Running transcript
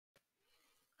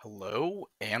Hello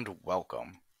and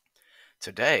welcome.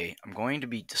 Today I'm going to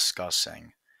be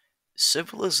discussing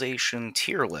Civilization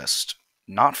tier list,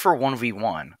 not for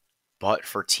 1v1, but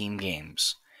for team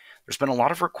games. There's been a lot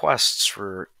of requests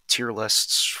for tier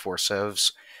lists for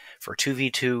civs for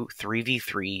 2v2,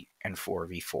 3v3, and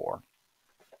 4v4.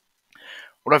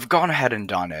 What I've gone ahead and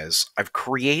done is I've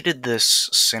created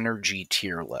this synergy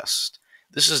tier list.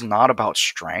 This is not about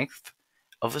strength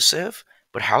of a civ,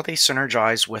 but how they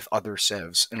synergize with other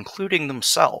civs, including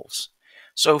themselves.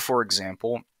 So, for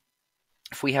example,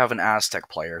 if we have an Aztec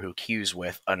player who queues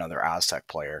with another Aztec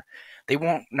player, they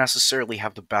won't necessarily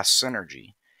have the best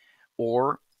synergy,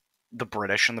 or the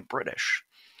British and the British.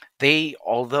 They,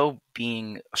 although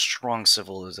being a strong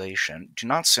civilization, do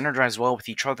not synergize well with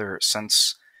each other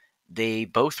since they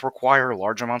both require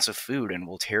large amounts of food and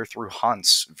will tear through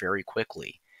hunts very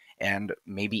quickly, and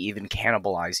maybe even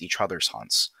cannibalize each other's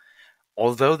hunts.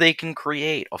 Although they can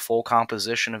create a full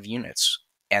composition of units,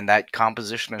 and that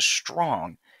composition is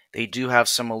strong, they do have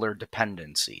similar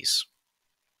dependencies.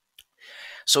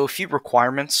 So a few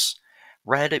requirements.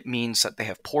 Red means that they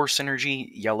have poor synergy,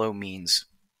 yellow means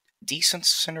decent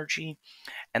synergy,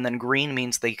 and then green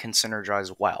means they can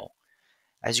synergize well.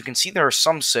 As you can see, there are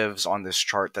some civs on this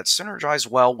chart that synergize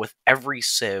well with every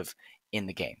civ in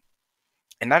the game.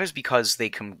 And that is because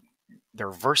they're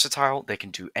versatile, they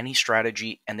can do any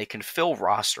strategy, and they can fill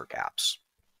roster gaps.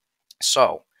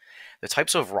 So, the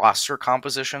types of roster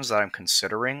compositions that I'm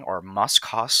considering are Musk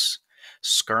Huss,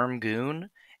 Skirm Goon,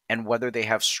 and whether they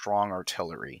have strong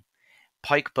artillery.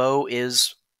 Pike Bow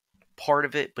is part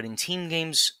of it, but in team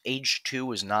games, Age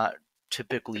 2 is not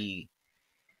typically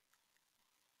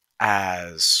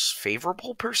as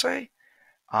favorable per se.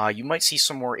 You might see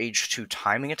some more Age 2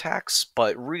 timing attacks,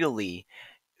 but really,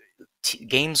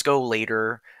 games go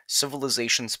later,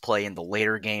 civilizations play in the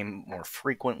later game more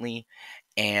frequently,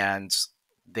 and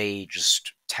they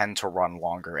just tend to run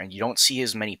longer. And you don't see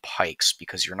as many pikes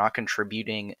because you're not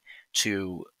contributing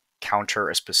to counter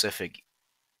a specific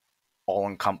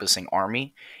all-encompassing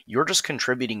army. You're just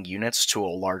contributing units to a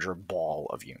larger ball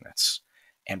of units.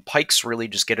 And pikes really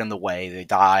just get in the way, they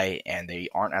die, and they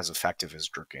aren't as effective as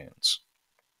dragoons.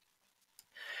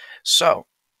 So,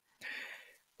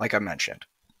 like I mentioned,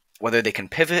 whether they can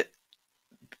pivot,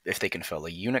 if they can fill a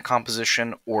unit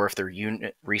composition, or if their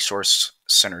unit resource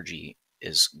synergy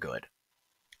is good.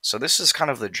 So this is kind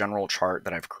of the general chart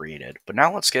that I've created, but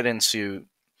now let's get into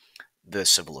the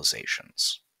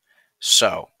civilizations.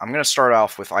 So I'm going to start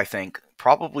off with, I think,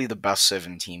 probably the best civ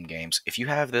in team games. If you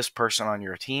have this person on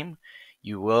your team,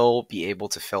 you will be able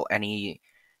to fill any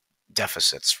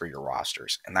deficits for your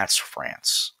rosters, and that's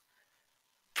France.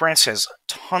 France has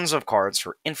tons of cards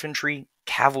for infantry,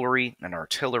 cavalry, and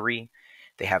artillery.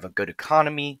 They have a good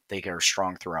economy, they are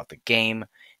strong throughout the game,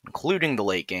 including the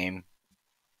late game,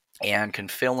 and can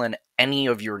fill in any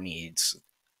of your needs.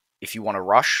 If you want to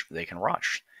rush, they can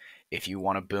rush. If you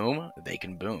want to boom, they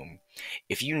can boom.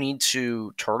 If you need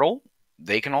to turtle,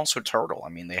 they can also turtle. I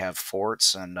mean, they have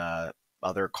forts and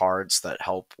other cards that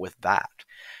help with that.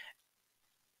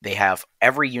 They have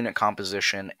every unit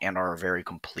composition and are a very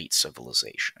complete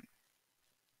civilization.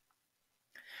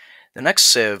 The next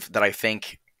civ that I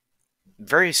think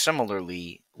very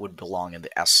similarly would belong in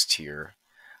the S tier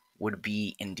would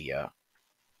be India.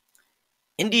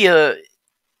 India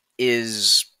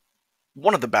is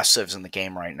one of the best civs in the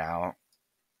game right now,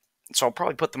 so I'll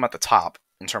probably put them at the top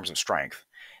in terms of strength.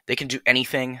 They can do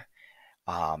anything.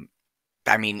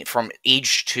 I mean, from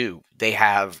Age 2, they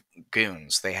have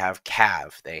goons, they have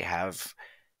cav, they have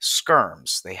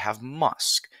skirms, they have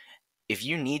musk. If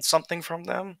you need something from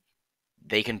them,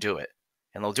 they can do it,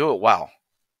 and they'll do it well.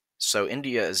 So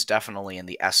India is definitely in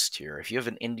the S tier. If you have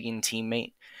an Indian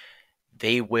teammate,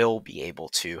 they will be able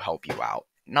to help you out.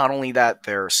 Not only that,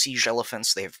 they're siege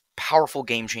elephants. They have powerful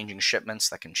game-changing shipments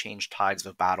that can change tides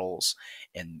of battles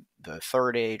in the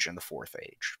Third Age and the Fourth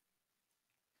Age.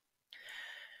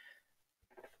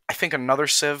 I think another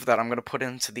civ that I'm going to put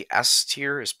into the S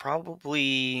tier is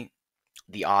probably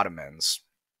the Ottomans.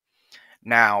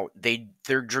 Now,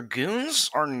 their dragoons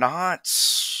are not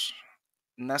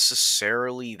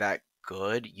necessarily that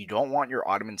good. You don't want your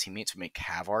Ottoman teammate to make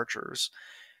cav archers,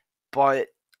 but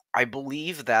I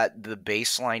believe that the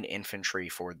baseline infantry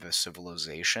for the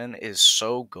civilization is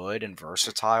so good and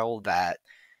versatile that,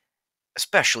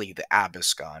 especially the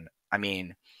Abyss gun, I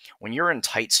mean, when you're in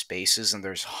tight spaces and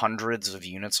there's hundreds of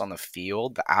units on the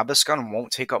field, the Abyss gun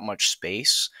won't take up much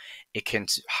space. It can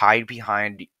hide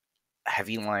behind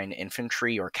heavy line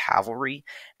infantry or cavalry,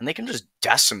 and they can just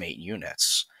decimate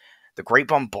units. The Great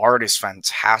Bombard is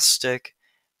fantastic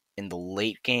in the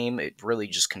late game. It really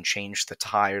just can change the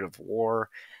tide of war.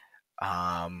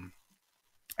 Um,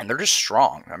 and they're just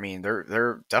strong. I mean,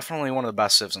 they're definitely one of the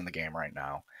best civs in the game right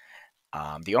now.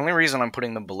 The only reason I'm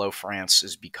putting them below France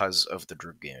is because of the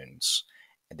dragoons,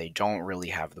 and they don't really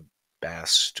have the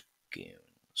best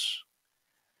goons.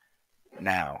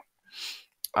 Now,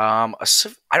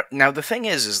 now the thing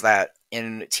is that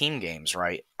in team games,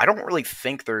 right? I don't really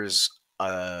think there's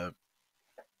a.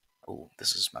 Oh,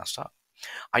 this is messed up.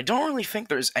 I don't really think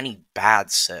there's any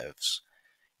bad civs.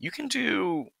 You can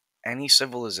do any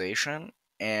civilization,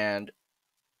 and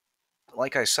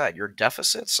like I said, your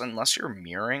deficits, unless you're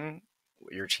mirroring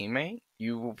your teammate,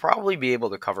 you will probably be able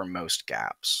to cover most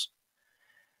gaps.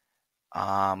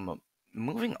 Um,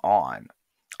 Moving on,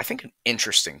 I think an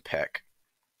interesting pick,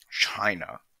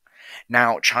 China.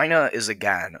 Now, China is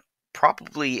again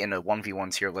probably in a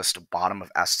 1v1 tier list, bottom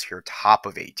of S tier, top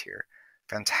of A tier.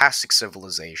 Fantastic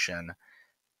civilization,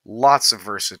 lots of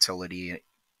versatility.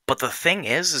 But the thing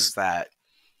is that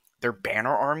their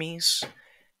banner armies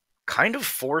kind of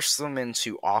force them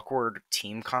into awkward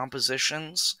team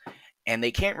compositions, and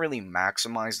they can't really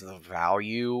maximize the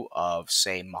value of,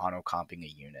 say, monocomping a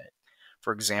unit.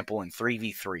 For example, in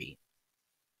 3v3,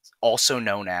 also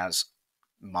known as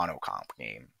monocomp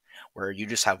game, where you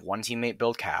just have one teammate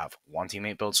build Cav, one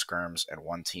teammate build Skirms, and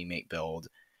one teammate build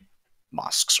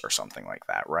Musks or something like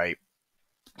that, right?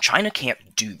 China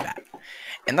can't do that.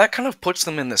 And that kind of puts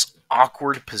them in this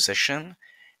awkward position.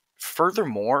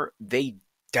 Furthermore, they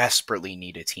desperately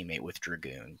need a teammate with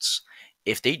Dragoons.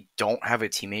 If they don't have a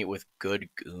teammate with good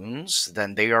goons,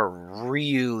 then they are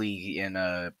really in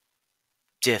a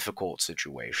difficult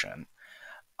situation.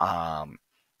 Um,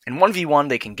 in 1v1,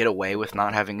 they can get away with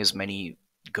not having as many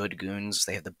good goons.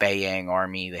 They have the Bayang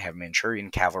army, they have Manchurian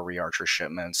cavalry archer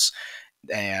shipments,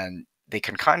 and they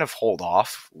can kind of hold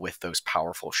off with those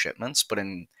powerful shipments. But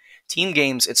in team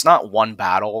games, it's not one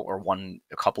battle or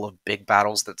a couple of big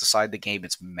battles that decide the game,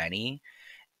 it's many.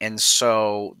 And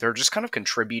so they're just kind of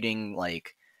contributing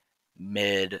like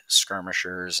mid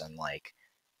skirmishers, and like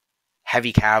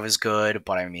heavy cav is good,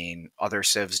 but I mean, other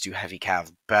civs do heavy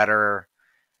cav better.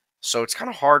 So it's kind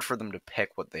of hard for them to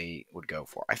pick what they would go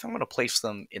for. I think I'm going to place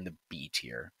them in the B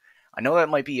tier. I know that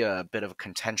might be a bit of a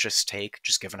contentious take,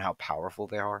 just given how powerful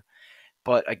they are.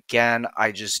 But again,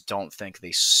 I just don't think they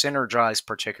synergize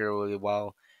particularly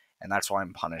well, and that's why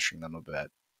I'm punishing them a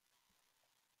bit.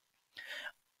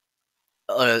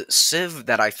 A civ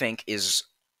that I think is,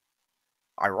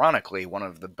 ironically, one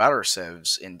of the better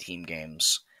civs in team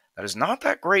games that is not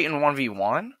that great in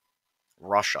 1v1,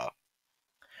 Russia.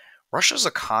 Russia's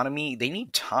economy, they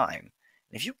need time.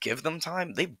 If you give them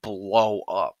time, they blow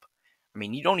up. I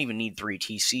mean, you don't even need 3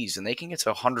 TCs, and they can get to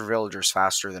 100 villagers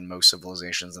faster than most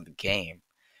civilizations in the game.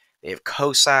 They have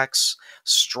Cossacks,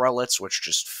 Strelets, which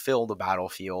just fill the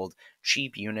battlefield,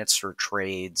 cheap units for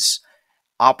trades,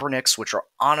 Operniks, which are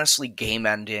honestly game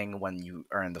ending when you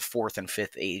are in the 4th and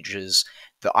 5th ages.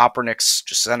 The Operniks,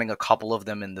 just sending a couple of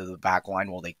them into the back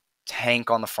line while they tank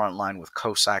on the front line with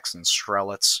Cossacks and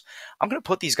Strelets. I'm going to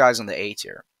put these guys in the A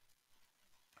tier.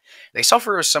 They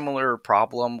suffer a similar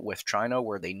problem with China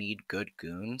where they need good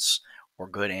goons or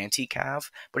good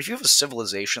anti-cav, but if you have a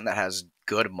civilization that has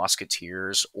good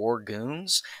musketeers or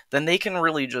goons, then they can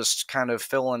really just kind of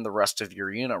fill in the rest of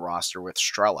your unit roster with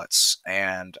Strelets.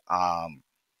 And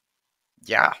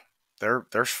yeah, they're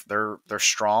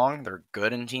strong, they're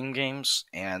good in team games,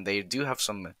 and they do have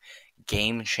some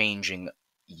game-changing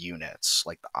units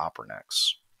like the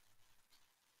Operniks.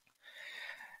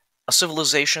 A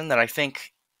civilization that I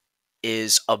think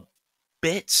is a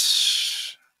bit.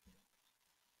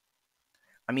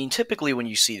 I mean, typically when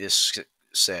you see this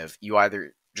civ, you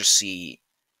either just see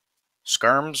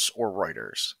skirms or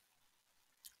Reuters,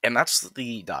 and that's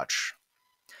the Dutch.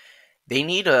 They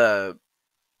need a.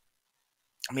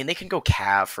 I mean, they can go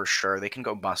Cav for sure. They can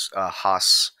go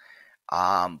Huss,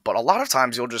 but a lot of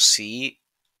times you'll just see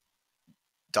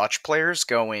Dutch players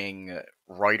going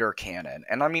Reuter cannon,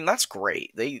 and I mean that's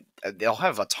great. They'll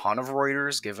have a ton of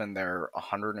Reuters given their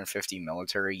 150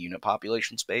 military unit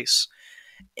population space,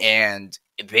 and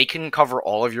they can cover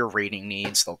all of your raiding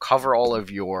needs. They'll cover all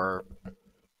of your,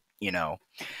 you know,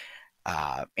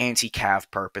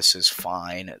 anti-cav purposes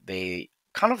fine. They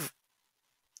kind of,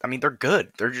 I mean, they're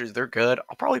good. They're good.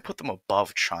 I'll probably put them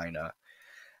above China,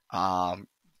 um,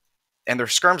 and their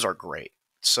skirms are great.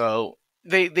 So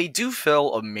they do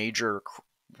fill a major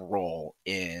role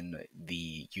in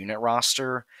the unit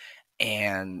roster,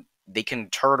 and they can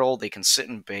turtle, they can sit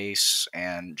in base,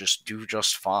 and just do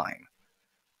just fine.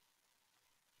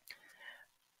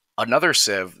 Another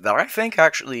civ that I think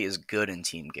actually is good in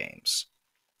team games,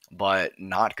 but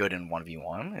not good in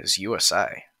 1v1 is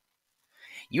USA.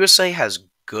 USA has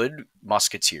good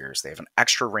musketeers. They have an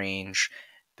extra range.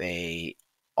 They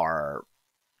are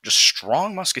just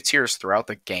strong musketeers throughout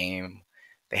the game.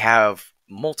 They have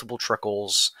multiple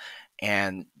trickles,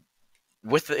 and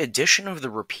with the addition of the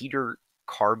repeater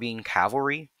carbine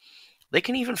cavalry, they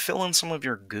can even fill in some of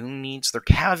your goon needs. Their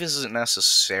cav isn't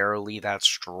necessarily that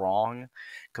strong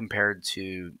compared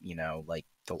to, like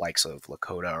the likes of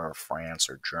Lakota or France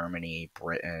or Germany,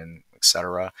 Britain,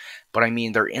 etc. But I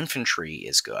mean, their infantry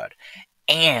is good.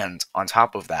 And on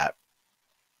top of that,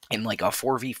 in like a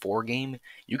 4v4 game,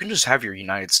 you can just have your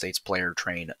United States player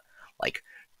train like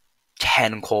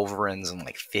 10 culverins and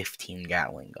like 15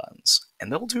 Gatling guns.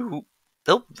 And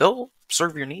they'll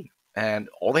serve your need. And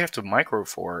all they have to micro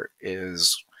for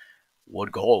is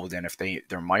wood gold, and if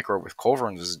their micro with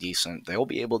culverins is decent, they'll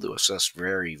be able to assist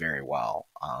very, very well.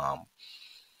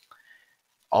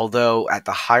 Although at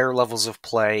the higher levels of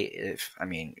play,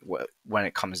 when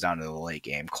it comes down to the late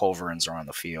game, culverins are on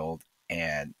the field,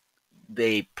 and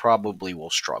they probably will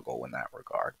struggle in that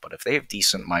regard. But if they have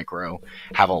decent micro,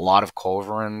 have a lot of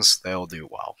culverins, they'll do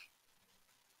well.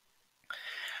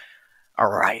 All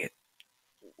right,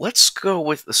 let's go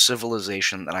with the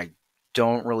civilization that I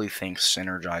don't really think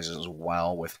synergizes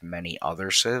well with many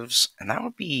other civs, and that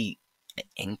would be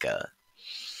Inca.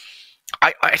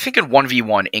 I think in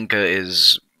 1v1, Inca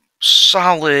is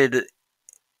solid,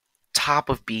 top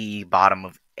of B, bottom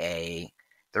of A.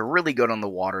 They're really good on the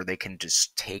water. They can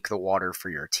just take the water for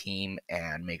your team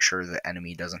and make sure the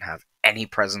enemy doesn't have any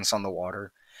presence on the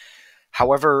water.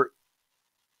 However,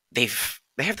 they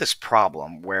have this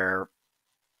problem where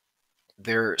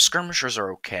their skirmishers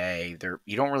are okay.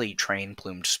 You don't really train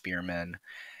plumed spearmen.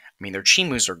 I mean, their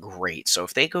Chimus are great. So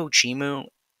if they go Chimu,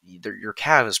 your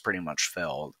cav is pretty much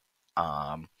filled.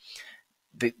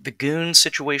 The goon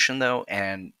situation though,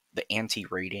 and the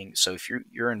anti-raiding. So if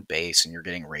you're in base and you're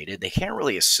getting raided, they can't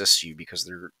really assist you because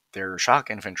their shock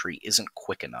infantry isn't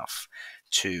quick enough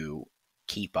to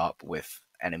keep up with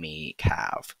enemy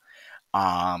cav.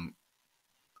 I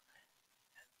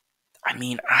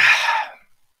mean,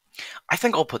 I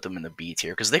think I'll put them in the B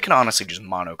tier because they can honestly just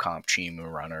monocomp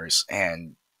Chimu runners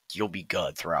and you'll be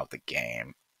good throughout the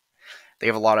game. They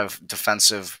have a lot of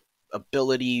defensive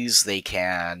abilities. They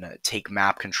can take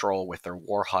map control with their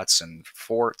war huts and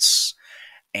forts,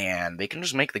 and they can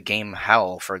just make the game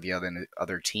hell for the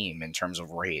other team in terms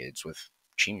of raids with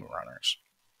Chimu runners.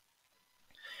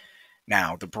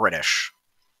 Now, the British.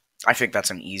 I think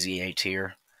that's an easy A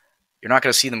tier. You're not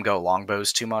going to see them go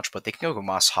longbows too much, but they can go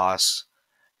Mushas.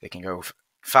 They can go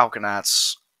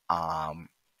falconets.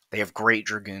 They have great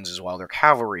dragoons as well. Their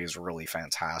cavalry is really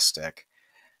fantastic.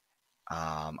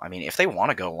 I mean, if they want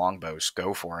to go longbows,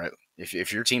 go for it.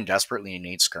 If your team desperately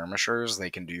needs skirmishers, they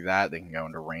can do that. They can go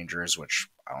into rangers, which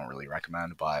I don't really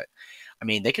recommend, but I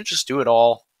mean, they can just do it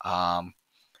all.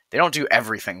 They don't do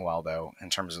everything well, though, in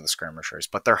terms of the skirmishers,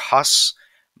 but their Huss,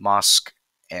 Musk,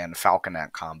 and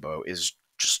Falconet combo is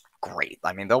just great.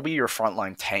 I mean, they'll be your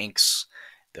frontline tanks.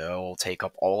 They'll take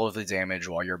up all of the damage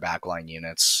while your backline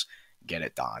units get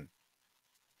it done.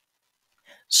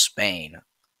 Spain.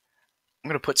 I'm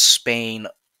going to put Spain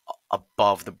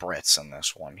above the Brits in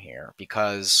this one here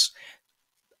because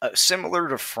similar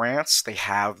to France, they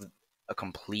have a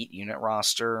complete unit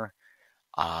roster.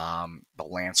 The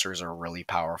Lancers are really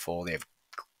powerful. They have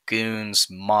goons,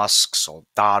 Musk,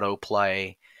 Soldado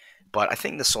play, but I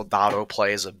think the Soldado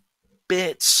play is a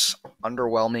bit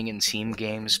underwhelming in team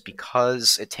games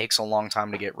because it takes a long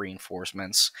time to get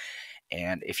reinforcements.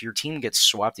 And if your team gets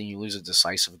swept and you lose a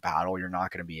decisive battle, you're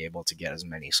not going to be able to get as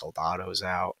many soldados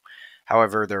out.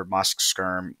 However, their Musk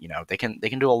skirm, they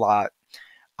can do a lot.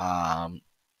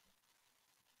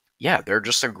 Yeah, they're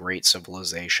just a great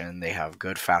civilization. They have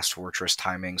good fast fortress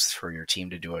timings for your team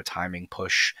to do a timing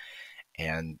push.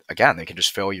 And again, they can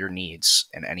just fill your needs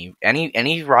in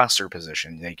any roster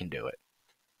position. They can do it.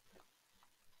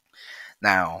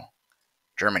 Now,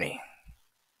 Germany.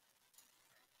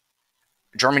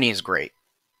 Germany is great.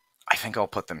 I think I'll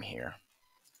put them here.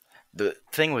 The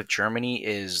thing with Germany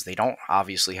is they don't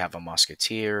obviously have a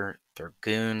musketeer. Their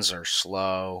goons are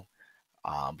slow,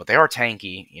 but they are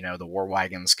tanky. The war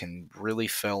wagons can really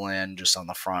fill in just on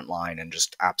the front line and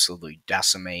just absolutely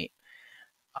decimate.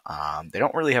 They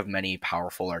don't really have many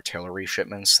powerful artillery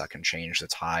shipments that can change the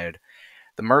tide.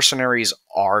 The mercenaries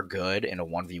are good in a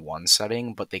 1v1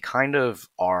 setting, but they kind of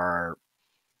are.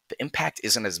 The impact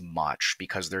isn't as much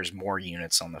because there's more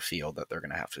units on the field that they're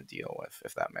going to have to deal with,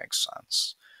 if that makes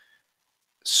sense.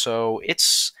 So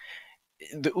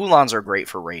the Ulans are great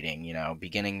for raiding,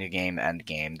 beginning the game, end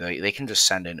game. They can just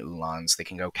send in Ulans, they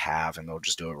can go cav, and they'll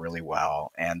just do it really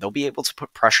well. And they'll be able to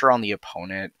put pressure on the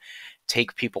opponent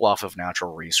take people off of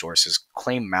natural resources,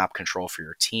 claim map control for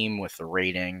your team with the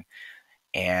rating,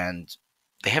 and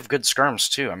they have good skirms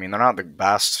too. I mean, they're not the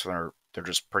best; they're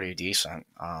just pretty decent.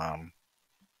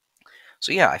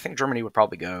 So yeah, I think Germany would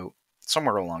probably go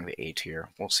somewhere along the A tier.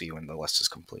 We'll see when the list is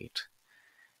complete.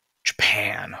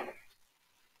 Japan,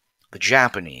 the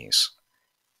Japanese.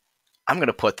 I'm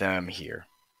gonna put them here.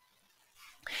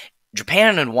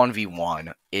 Japan in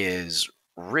 1v1 is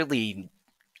really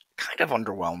kind of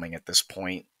underwhelming at this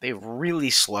point. They have really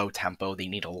slow tempo, they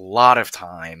need a lot of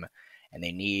time, and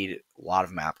they need a lot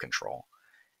of map control.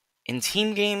 In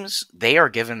team games, they are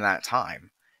given that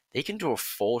time. They can do a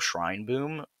full shrine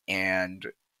boom and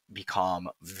become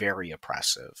very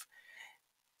oppressive.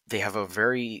 They have a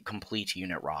very complete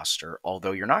unit roster,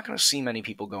 although you're not going to see many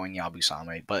people going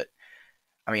Yabusame, but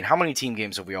I mean, how many team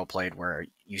games have we all played where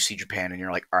you see Japan and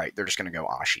you're like, all right, they're just going to go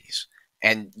Ashis,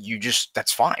 and you just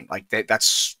that's fine. Like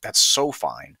that's so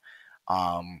fine.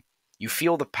 Um, you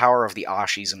feel the power of the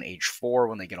Ashis in Age 4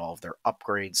 when they get all of their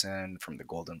upgrades in from the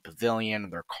Golden Pavilion,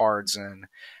 their cards in,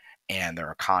 and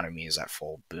their economy is at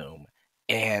full boom.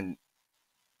 And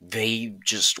they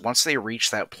just once they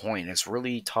reach that point, it's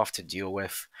really tough to deal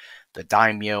with the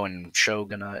daimyo and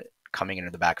shogunate coming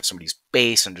into the back of somebody's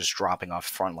base and just dropping off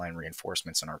frontline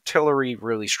reinforcements and artillery.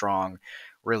 Really strong,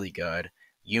 really good.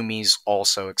 Yumi's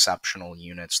also exceptional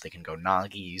units. They can go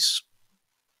Nagis.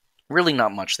 Really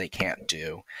not much they can't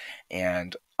do.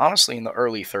 And honestly, in the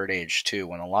early Third Age too,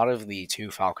 when a lot of the 2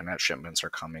 Falconet shipments are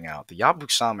coming out, the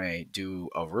Yabusame do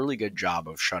a really good job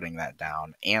of shutting that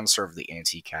down and serve the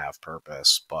anti-cav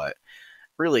purpose, but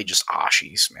really just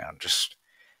Ashis, man. Just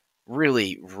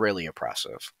really, really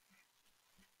oppressive.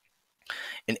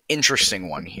 An interesting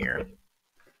one here.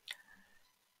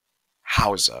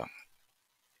 Hausa.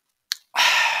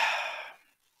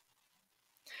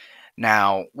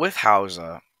 Now, with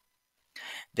Hausa,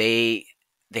 they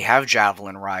have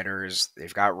javelin riders,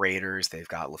 they've got raiders, they've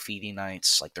got Lafiti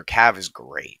knights. Like their cav is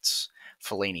great.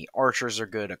 Fellaini archers are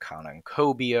good. Akana and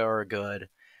Kobia are good.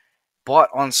 But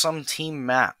on some team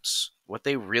maps, what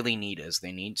they really need is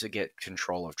they need to get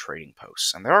control of trading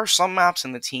posts. And there are some maps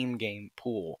in the team game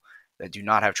pool that do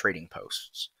not have trading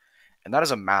posts, and that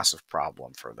is a massive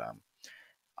problem for them.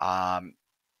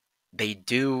 They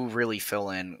do really fill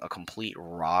in a complete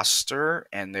roster,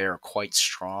 and they're quite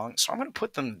strong. So I'm going to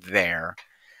put them there.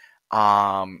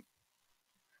 Um,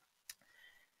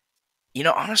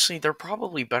 honestly, they're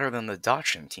probably better than the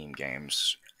Dutch in team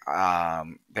games. I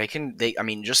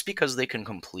mean, just because they can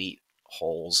complete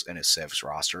holes in a civs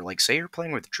roster, like say you're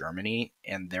playing with Germany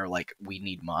and they're like, we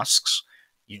need musks,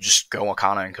 you just go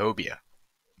Akana and Kobia.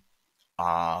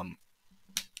 Um,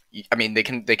 I mean, they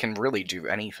can really do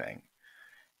anything,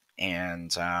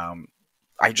 and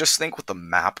I just think with the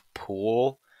map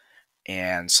pool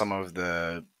and some of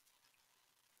the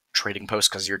trading posts,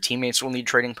 because your teammates will need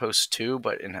trading posts too,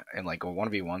 but in like a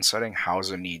 1v1 setting,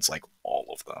 Hausa needs like all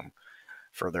of them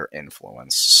for their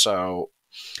influence. So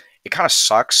it kind of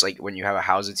sucks like when you have a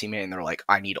Hausa teammate and they're like,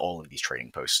 I need all of these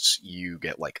trading posts. You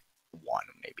get like one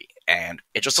maybe, and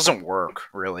it just doesn't work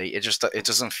really. It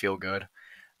doesn't feel good.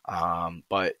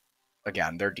 But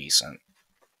again, they're decent.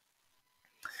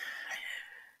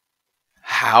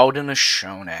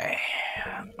 Haudenosaunee.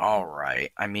 All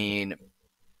right. I mean,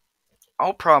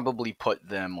 I'll probably put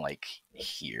them like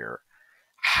here.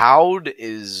 Haud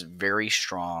is very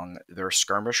strong. Their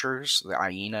skirmishers, the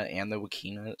Hyena and the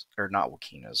Wakinas, or not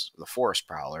Wakinas, the Forest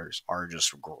Prowlers are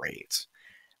just great.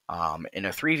 In a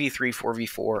 3v3,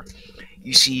 4v4,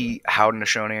 you see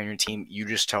Haudenosaunee on your team, you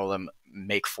just tell them,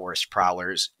 make Forest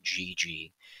Prowlers,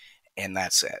 GG, and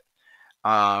that's it.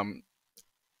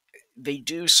 They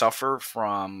do suffer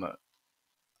from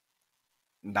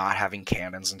not having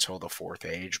cannons until the 4th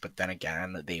age, but then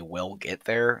again, they will get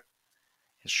there.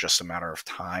 It's just a matter of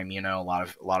time, A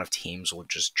lot of teams will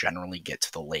just generally get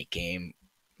to the late game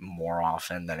more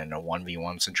often than in a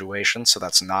 1v1 situation, so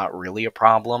that's not really a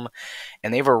problem.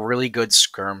 And they have a really good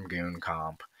skirm goon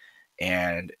comp,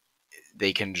 and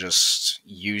they can just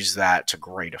use that to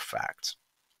great effect.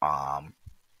 And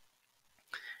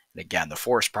again, the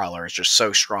Forest Prowler is just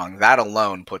so strong. That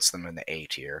alone puts them in the A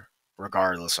tier,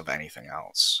 regardless of anything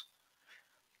else.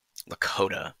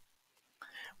 Lakota.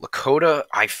 Lakota,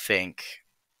 I think,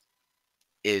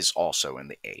 is also in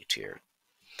the A tier.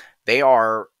 They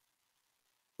are,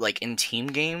 like, in team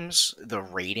games, the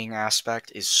rating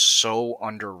aspect is so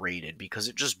underrated because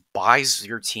it just buys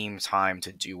your team time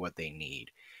to do what they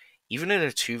need. Even in a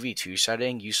 2v2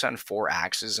 setting, you send 4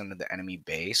 axes into the enemy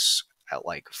base at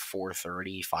like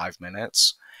 4:30, 5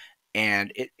 minutes,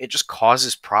 and it just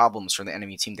causes problems for the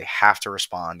enemy team. They have to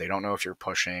respond. They don't know if you're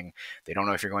pushing. They don't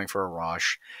know if you're going for a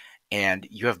rush. And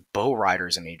you have bow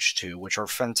riders in H2, which are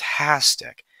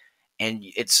fantastic. And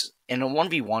it's in a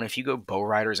 1v1, if you go bow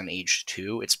riders in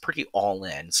H2, it's pretty all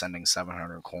in, sending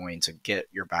 700 coin to get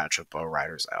your batch of bow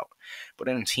riders out. But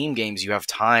in team games, you have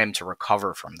time to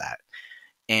recover from that.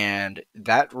 And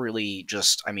that really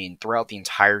just, I mean, throughout the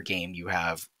entire game, you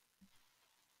have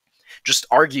just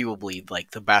arguably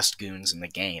like the best goons in the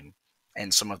game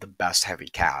and some of the best heavy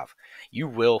cav. You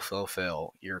will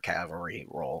fulfill your cavalry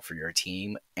role for your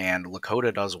team, and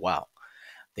Lakota does well.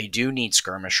 They do need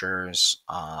skirmishers,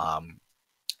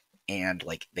 and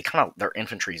like they kind of their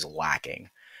infantry is lacking.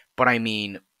 But I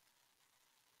mean,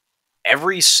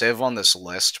 every civ on this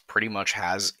list pretty much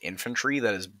has infantry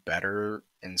that is better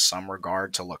in some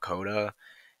regard to Lakota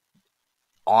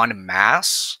en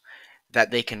masse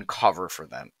that they can cover for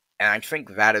them. And I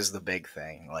think that is the big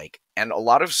thing. Like, and a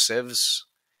lot of civs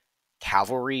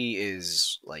cavalry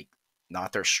is like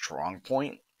not their strong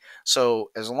point. So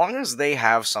as long as they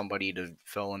have somebody to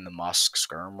fill in the Musk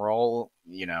skirm role,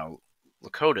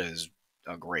 Lakota is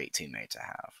a great teammate to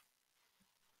have.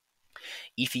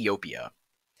 Ethiopia.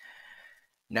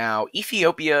 Now,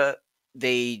 Ethiopia,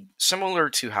 they similar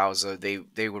to Hausa,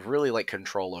 they would really like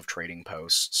control of trading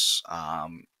posts,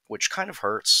 which kind of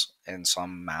hurts in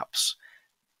some maps.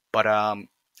 But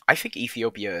I think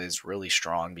Ethiopia is really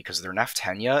strong because their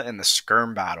Neftenia and the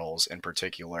skirm battles in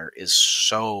particular is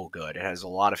so good. It has a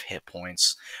lot of hit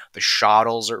points. The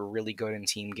shuttles are really good in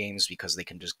team games because they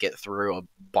can just get through a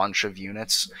bunch of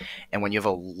units. And when you have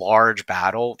a large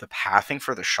battle, the pathing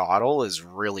for the shuttle is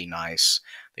really nice.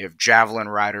 They have javelin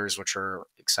riders, which are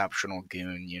exceptional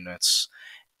goon units.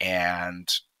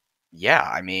 And yeah,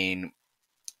 I mean,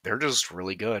 they're just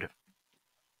really good.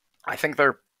 I think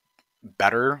they're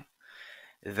better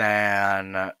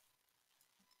than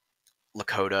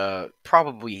Lakota,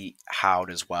 probably Howd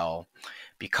as well,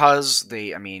 because they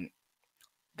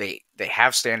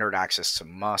have standard access to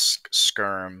Musk,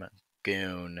 Skirm,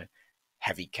 Goon,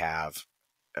 Heavy Cav,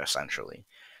 essentially.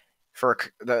 For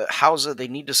the Hausa, they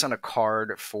need to send a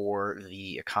card for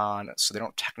the Econ, so they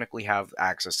don't technically have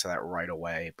access to that right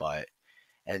away,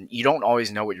 and you don't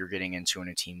always know what you're getting into in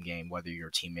a team game, whether your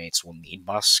teammates will need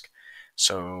Musk.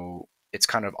 So it's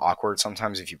kind of awkward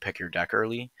sometimes if you pick your deck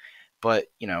early. But,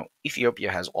 Ethiopia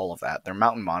has all of that. Their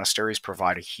mountain monasteries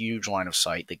provide a huge line of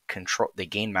sight. They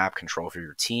gain map control for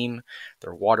your team.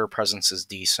 Their water presence is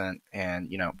decent, and,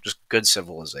 just good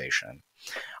civilization.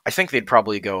 I think they'd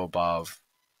probably go above.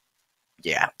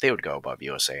 Yeah, they would go above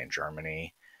USA and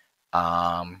Germany.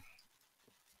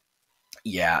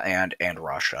 Yeah, and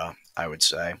Russia, I would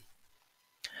say.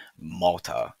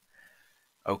 Malta.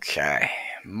 Okay,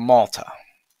 Malta.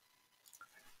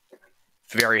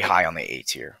 Very high on the A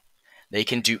tier. They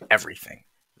can do everything.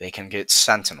 They can get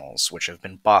Sentinels, which have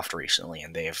been buffed recently,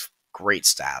 and they have great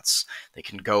stats. They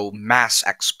can go Mass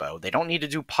Expo. They don't need to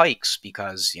do Pikes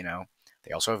because,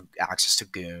 they also have access to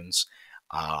Goons.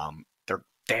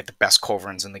 They have the best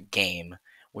culverins in the game,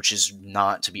 which is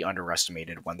not to be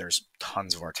underestimated when there's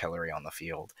tons of artillery on the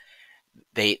field.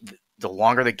 The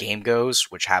longer the game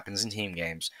goes, which happens in team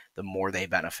games, the more they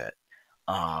benefit.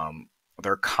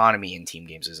 Their economy in team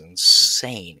games is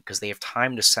insane because they have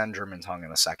time to send German tongue in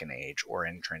the second age or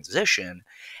in transition,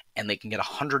 and they can get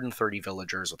 130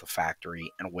 villagers with a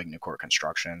factory and a Wignacourt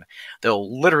construction.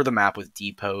 They'll litter the map with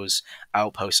depots,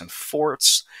 outposts, and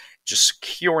forts, just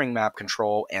securing map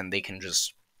control, and they can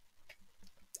just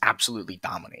absolutely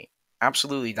dominate.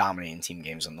 Absolutely dominate in team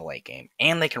games in the late game.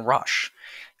 And they can rush.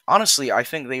 Honestly, I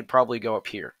think they'd probably go up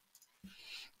here.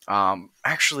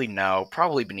 Actually, no,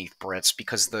 probably beneath Brits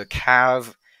because the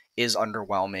Cav is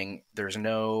underwhelming. There's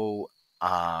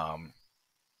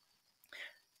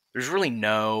really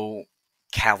no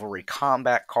cavalry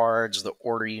combat cards. The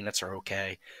order units are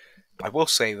okay. I will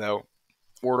say though,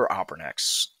 order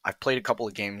Opernex. I've played a couple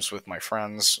of games with my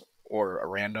friends or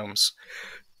randoms.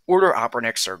 Order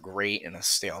Opernex are great in a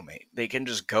stalemate. They can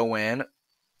just go in,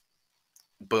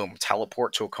 boom,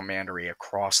 teleport to a commandery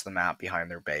across the map behind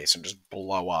their base and just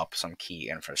blow up some key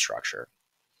infrastructure.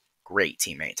 Great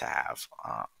teammate to have,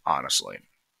 honestly.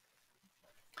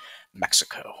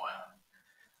 Mexico.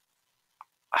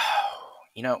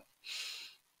 Oh,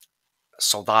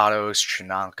 Soldados,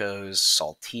 Chinacos,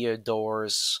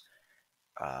 Salteadors,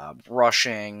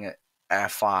 rushing,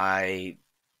 FI,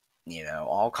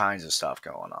 all kinds of stuff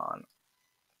going on.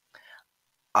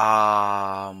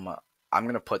 I'm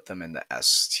going to put them in the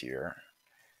S tier.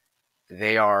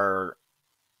 They are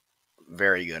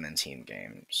very good in team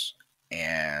games,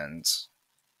 and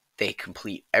they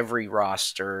complete every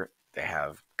roster. They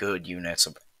have good units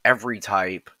of every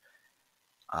type.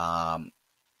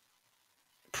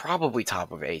 Probably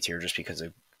top of A tier just because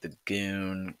of the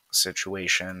goon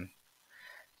situation.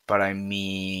 But I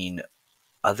mean,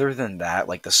 other than that,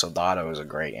 like the Soldado is a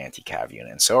great anti-cav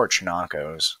unit, and so are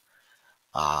Chinacos.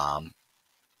 Um,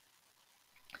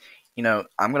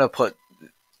 I'm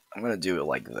gonna do it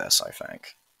like this. I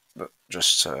think, but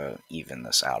just to even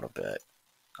this out a bit.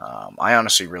 I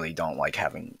honestly really don't like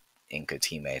having Inca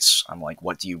teammates. I'm like,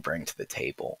 what do you bring to the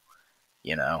table?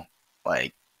 You know,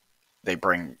 like they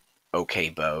bring okay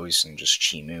bows and just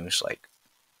chimus. Like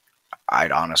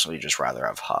I'd honestly just rather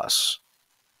have Huss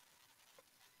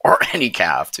or any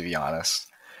calf, to be honest.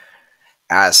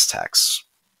 Aztecs.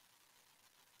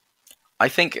 I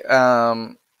think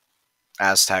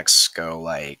Aztecs go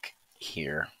like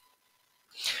here.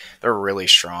 They're really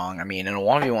strong. I mean, in a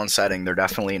 1v1 setting, they're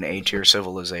definitely an A tier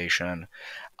civilization.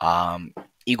 Um,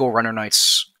 Eagle Runner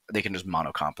Knights, they can just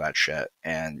monocomp that shit,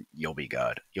 and you'll be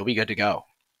good. You'll be good to go.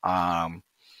 Um,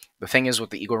 the thing is with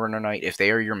the Eagle Runner Knight, if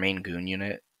they are your main goon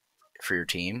unit for your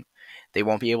team, they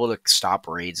won't be able to stop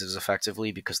raids as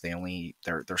effectively because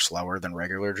they're slower than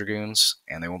regular dragoons,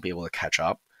 and they won't be able to catch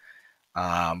up.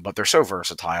 But they're so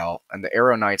versatile, and the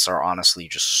Arrow Knights are honestly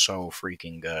just so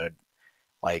freaking good.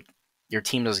 Like, your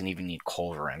team doesn't even need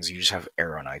culverins. You just have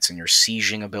Arrow Knights, and your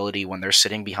sieging ability, when they're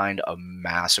sitting behind a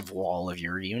massive wall of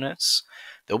your units,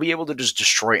 they'll be able to just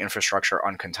destroy infrastructure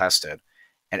uncontested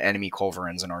and enemy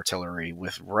culverins and artillery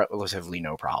with relatively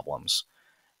no problems.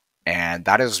 And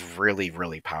that is really,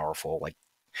 really powerful. Like,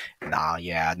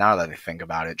 yeah, now that I think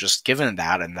about it, just given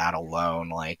that and that alone,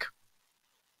 like,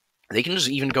 they can just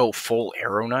even go full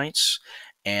Arrow Knights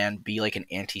and be like an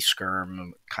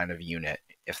anti-skirm kind of unit,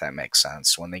 if that makes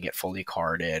sense. When they get fully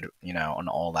carded, and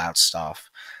all that stuff.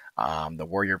 The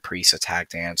Warrior Priest attack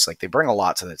dance, like they bring a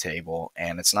lot to the table,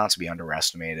 and it's not to be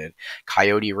underestimated.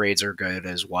 Coyote raids are good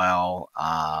as well.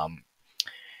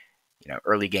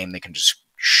 Early game they can just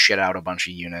shit out a bunch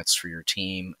of units for your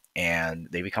team, and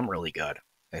they become really good.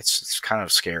 It's kind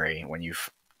of scary when you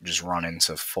just run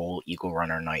into full Eagle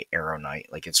Runner Knight, Arrow Knight.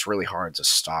 Like, it's really hard to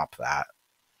stop that.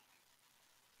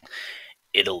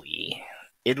 Italy.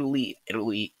 Italy,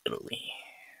 Italy, Italy.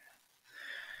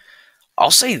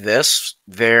 I'll say this,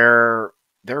 their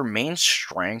main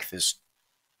strength is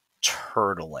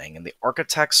turtling, and the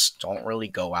architects don't really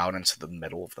go out into the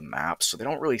middle of the map, so they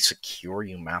don't really secure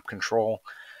you map control.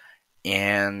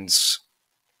 And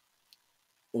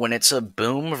when it's a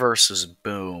boom versus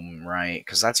boom, right?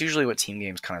 Because that's usually what team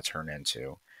games kind of turn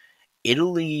into.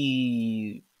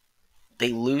 Italy,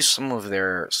 they lose some of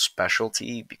their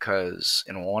specialty because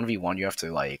in a 1v1 you have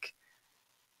to like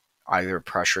either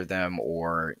pressure them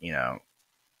or,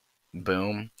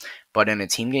 boom. But in a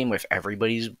team game with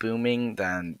everybody's booming,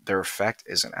 then their effect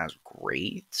isn't as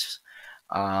great.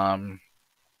 Um,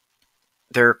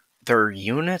 their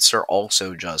units are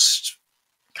also just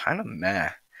kind of meh.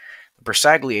 The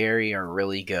Bersaglieri are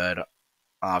really good,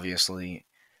 obviously.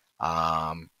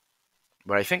 Um,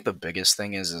 but I think the biggest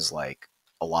thing is like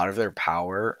a lot of their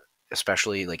power,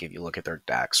 especially like if you look at their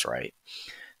decks, right?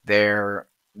 Their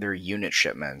unit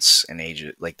shipments and age,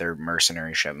 like their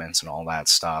mercenary shipments and all that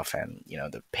stuff, and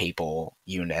the papal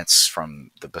units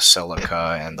from the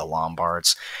Basilica and the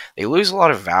Lombards, they lose a lot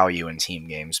of value in team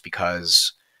games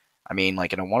because, I mean,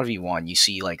 like in a 1v1 you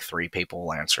see like 3 papal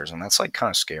lancers, and that's like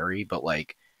kind of scary, but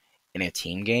like in a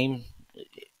team game,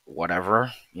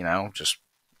 whatever, just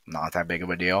not that big of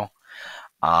a deal.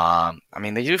 I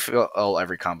mean, they do fill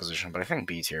every composition, but I think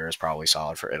B tier is probably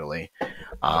solid for Italy.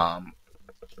 Um,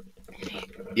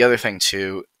 the other thing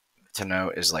too to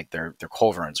note is like their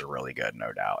culverins are really good,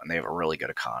 no doubt, and they have a really good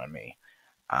economy.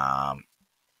 Um,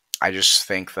 I just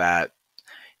think that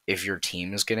if your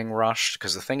team is getting rushed,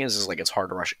 because the thing is like it's hard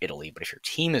to rush Italy, but if your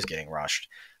team is getting rushed,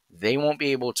 they won't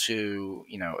be able to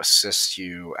assist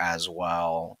you as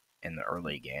well in the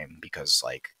early game because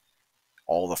like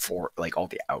all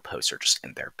the outposts are just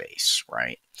in their base,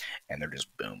 right? And they're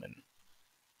just booming.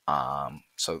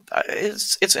 So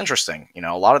it's interesting.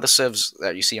 A lot of the civs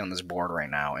that you see on this board right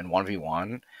now in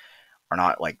 1v1 are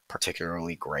not like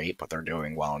particularly great, but they're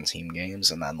doing well in team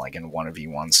games. And then like in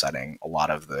 1v1 setting, a lot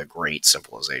of the great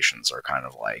civilizations are kind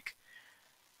of like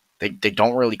they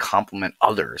don't really complement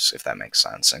others, if that makes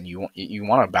sense. And you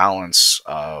want a balance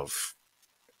of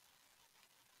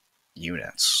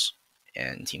units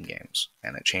in team games,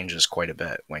 and it changes quite a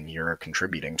bit when you're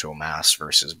contributing to a mass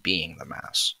versus being the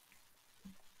mass.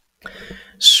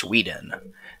 Sweden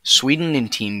in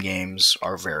team games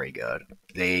are very good.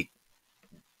 They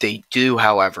do,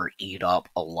 however, eat up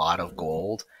a lot of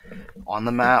gold on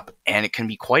the map, and it can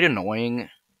be quite annoying.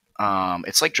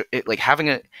 It's like having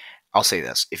a. I'll say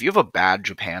this: if you have a bad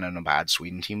Japan and a bad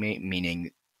Sweden teammate,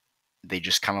 meaning they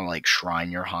just kind of like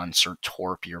shrine your hunts or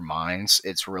torp your mines.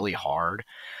 It's really hard.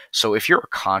 So if you're a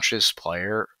conscious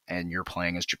player and you're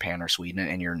playing as Japan or Sweden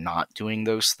and you're not doing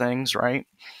those things, right?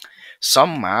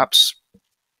 Some maps,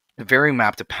 very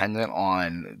map dependent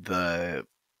on the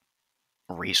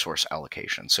resource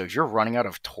allocation. So if you're running out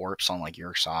of torps on like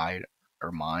your side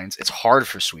or mines, it's hard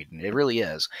for Sweden. It really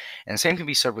is. And the same can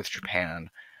be said with Japan,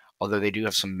 although they do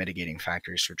have some mitigating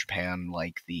factors for Japan,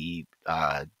 like the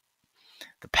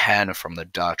pen from the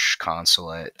Dutch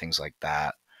consulate, things like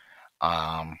that.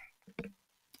 Um,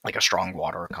 like a strong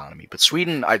water economy. But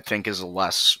Sweden, I think, is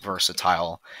less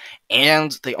versatile,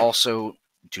 and they also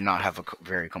do not have a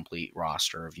very complete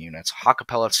roster of units. Haka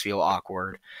pellets feel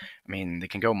awkward. I mean, they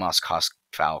can go Musk, Husk,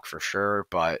 Falk for sure,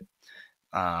 but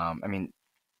I mean,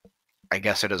 I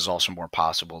guess it is also more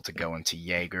possible to go into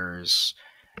Jaegers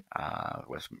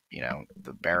with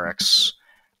the barracks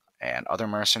and other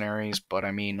mercenaries. But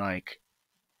I mean, like,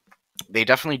 they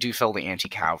definitely do fill the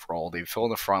anti-cav role. They fill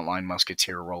the frontline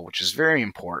musketeer role, which is very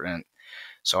important.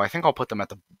 So I think I'll put them at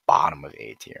the bottom of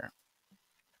A tier.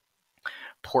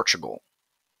 Portugal.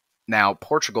 Now,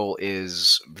 Portugal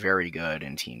is very good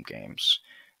in team games.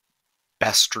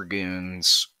 Best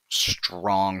dragoons,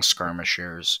 strong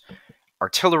skirmishers.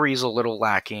 Artillery's a little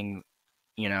lacking,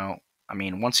 you know. I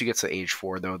mean, once you get to age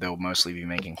 4, though, they'll mostly be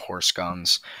making horse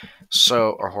guns,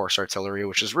 or horse artillery,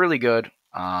 which is really good.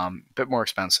 A bit more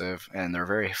expensive, and they're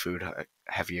very food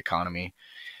heavy economy.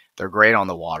 They're great on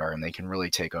the water, and they can really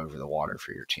take over the water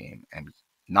for your team and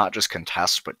not just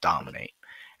contest but dominate.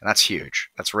 And that's huge.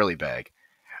 That's really big.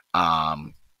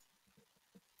 Um,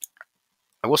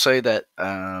 I will say that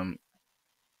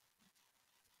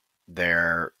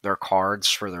their cards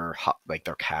for their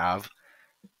cav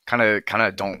kind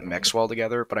of don't mix well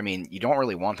together. But I mean, you don't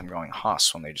really want them going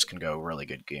Huss when they just can go really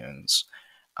good goons.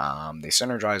 They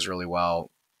synergize really well.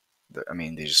 I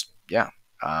mean, they just yeah.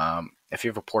 If you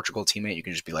have a Portugal teammate, you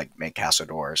can just be like make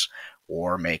Caçadores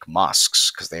or make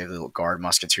Musks because they have the guard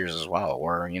musketeers as well,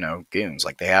 or goons.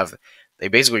 Like they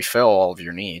basically fill all of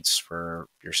your needs for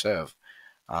your civ.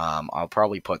 I'll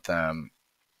probably put them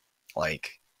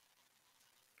like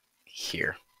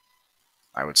here.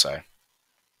 I would say.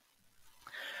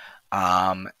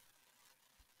 Um,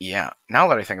 yeah. Now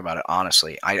that I think about it,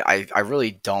 honestly, I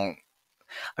really don't.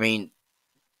 I mean,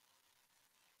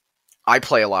 I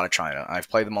play a lot of China. I've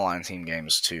played the Milan team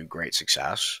games to great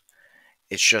success.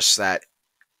 It's just that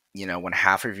when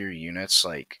half of your units,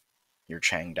 like your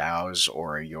Chang Daos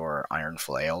or your Iron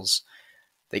Flails,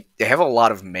 they have a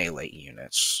lot of melee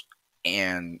units,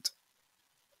 and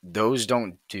those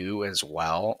don't do as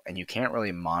well, and you can't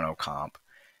really monocomp.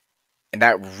 And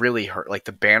that really hurt. Like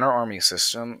the banner army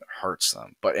system hurts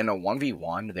them, but in a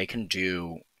 1v1, they can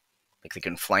do like they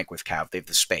can flank with Cav. They have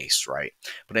the space, right?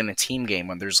 But in a team game,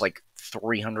 when there's like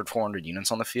 300, 400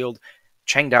 units on the field,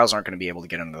 Chang Daos aren't going to be able to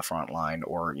get into the front line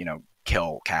or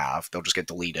kill Cav. They'll just get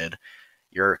deleted.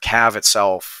 Your Cav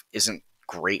itself isn't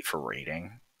great for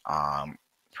raiding,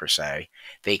 per se.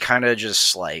 They kind of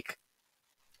just like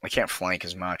they can't flank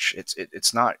as much.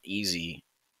 It's not easy,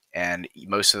 and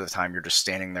most of the time you're just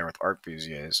standing there with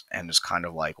arquebusiers and just kind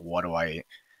of like, what do I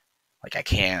like? I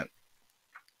can't.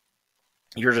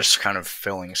 You're just kind of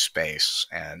filling space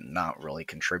and not really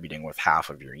contributing with half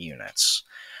of your units.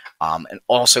 And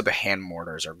also the hand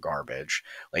mortars are garbage.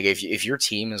 Like if your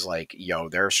team is like, yo,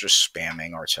 there's just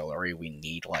spamming artillery, we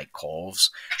need like Colves,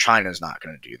 China's not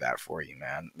going to do that for you,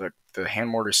 man. The hand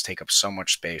mortars take up so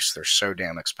much space. They're so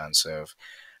damn expensive.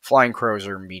 Flying crows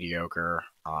are mediocre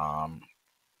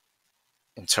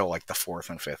until like the 4th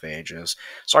and 5th ages.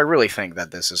 So I really think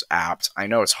that this is apt. I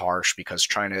know it's harsh because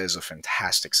China is a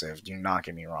fantastic civ. Do not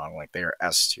get me wrong. Like they are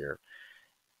S tier.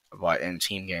 But in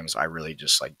team games, I really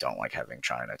just like don't like having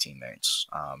China teammates.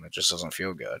 It just doesn't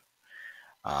feel good.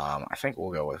 I think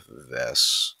we'll go with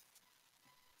this.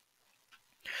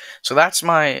 So that's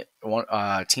my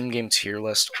team game tier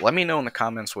list. Let me know in the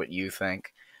comments what you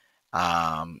think.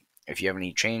 If you have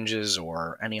any changes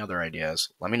or any other ideas,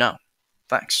 let me know.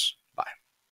 Thanks.